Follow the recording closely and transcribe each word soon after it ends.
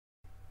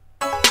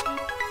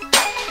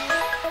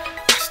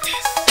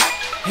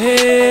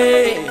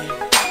Hey,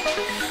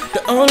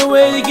 the only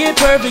way to get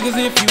perfect is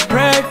if you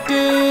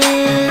practice.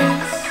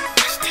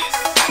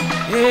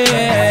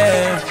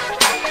 Yeah.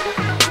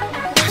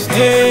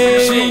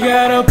 Hey, she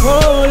got a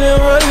pole in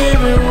her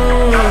living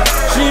room.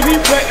 She be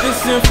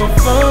practicing for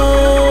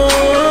fun.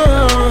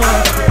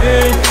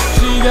 Hey,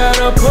 she got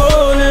a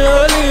pole in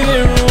her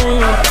living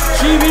room.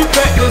 She be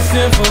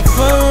practicing for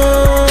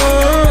fun.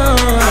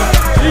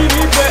 She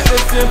be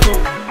practicing for,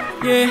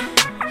 yeah.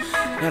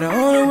 Now the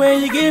only way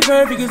you get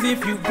perfect is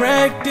if you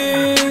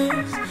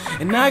practice.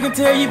 And I can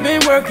tell you've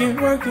been working.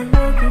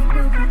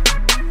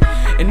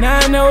 And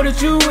I know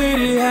that you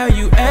with it, how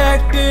you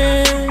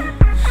acting.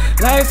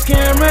 Lights,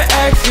 camera,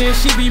 action.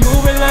 She be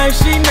moving like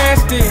she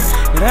nasty,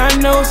 but I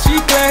know she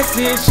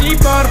classy. She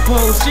bought a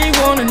pose, she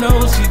wanna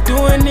know. She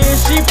doing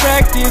this, she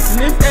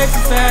practicing this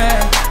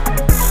exercise.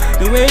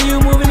 The way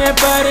you moving that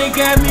body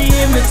got me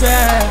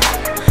hypnotized.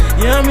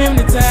 Yeah, I'm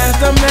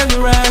hypnotized, I'm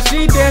mesmerized.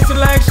 She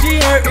dancing like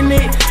she hurting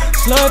it.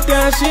 Slow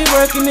down, she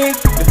working it.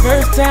 The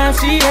first time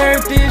she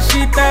heard this,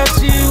 she thought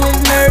she was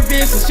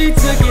nervous, so she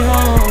took it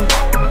home.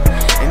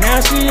 And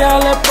now she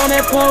all up on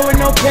that pole with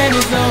no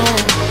panties on.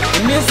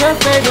 And this her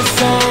favorite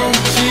song.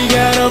 She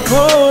got a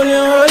pole in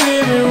her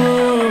living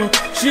room.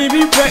 She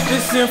be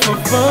practicing for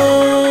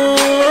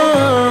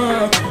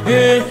fun.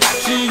 Yeah,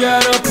 she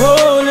got a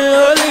pole in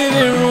her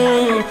living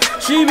room.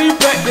 She be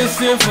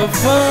practicing for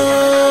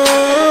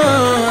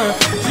fun.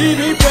 She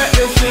be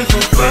practicing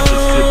for fun.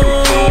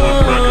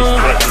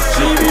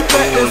 She be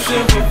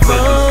practicing for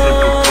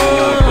fun.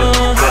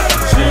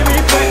 She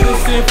be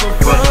practicing for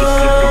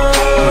fun.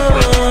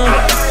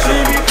 She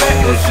be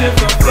practicing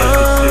for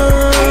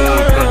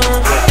fun.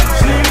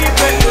 She be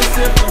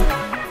practicing for,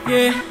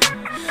 yeah.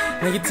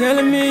 Now you're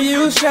telling me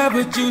you shy,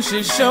 but you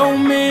should show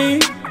me.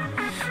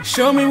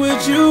 Show me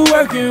what you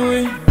working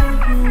with.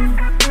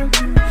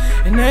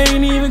 And I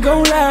ain't even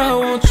gon' lie, I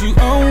want you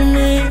on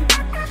me.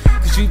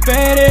 Cause you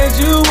bad as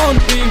you wanna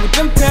be, with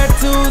them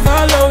tattoos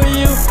all over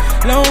you.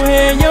 Long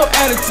hair and your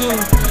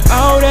attitude,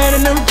 all that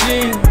in them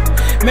jeans.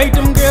 Make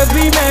them girls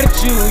be mad at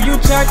you. You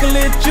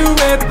chocolate, you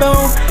red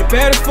bone. You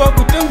better fuck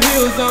with them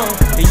heels on.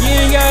 And you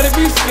ain't gotta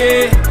be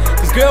scared,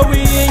 cause girl,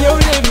 we in your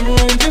living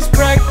room, just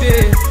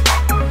practice.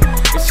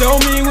 And show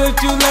me what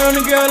you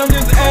learning, girl, I'm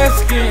just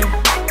asking.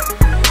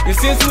 And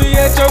since we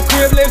at your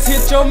crib, let's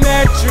hit your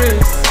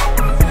mattress.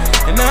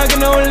 And I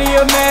can only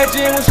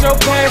imagine what's your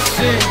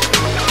passion.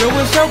 Girl,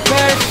 what's your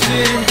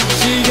passion?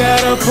 She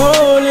got a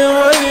pole in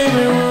her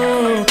living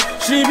room.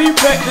 She be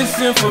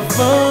practicing for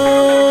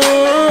fun.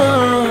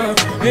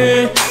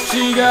 Yeah,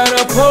 she got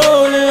a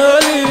pole in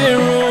her living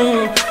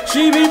room.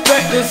 She be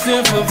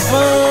practicing for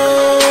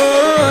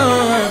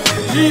fun.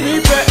 She be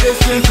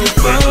practicing for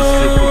fun.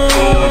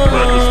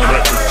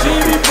 She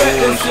be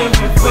practicing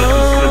for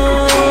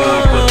fun.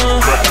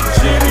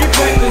 She be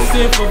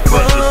practicing for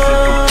fun.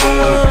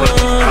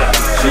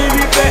 She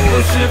be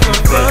practicing for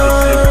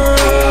fun.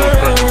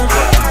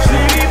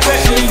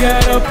 She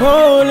got a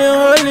pole in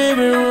her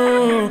living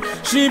room.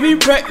 She be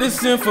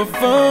practicing for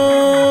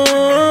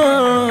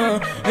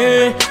fun.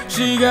 Hey,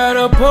 she got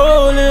a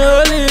pole in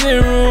her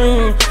living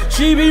room.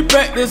 She be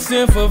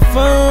practicing for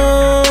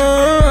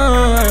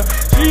fun.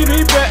 She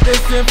be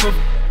practicing for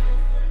fun.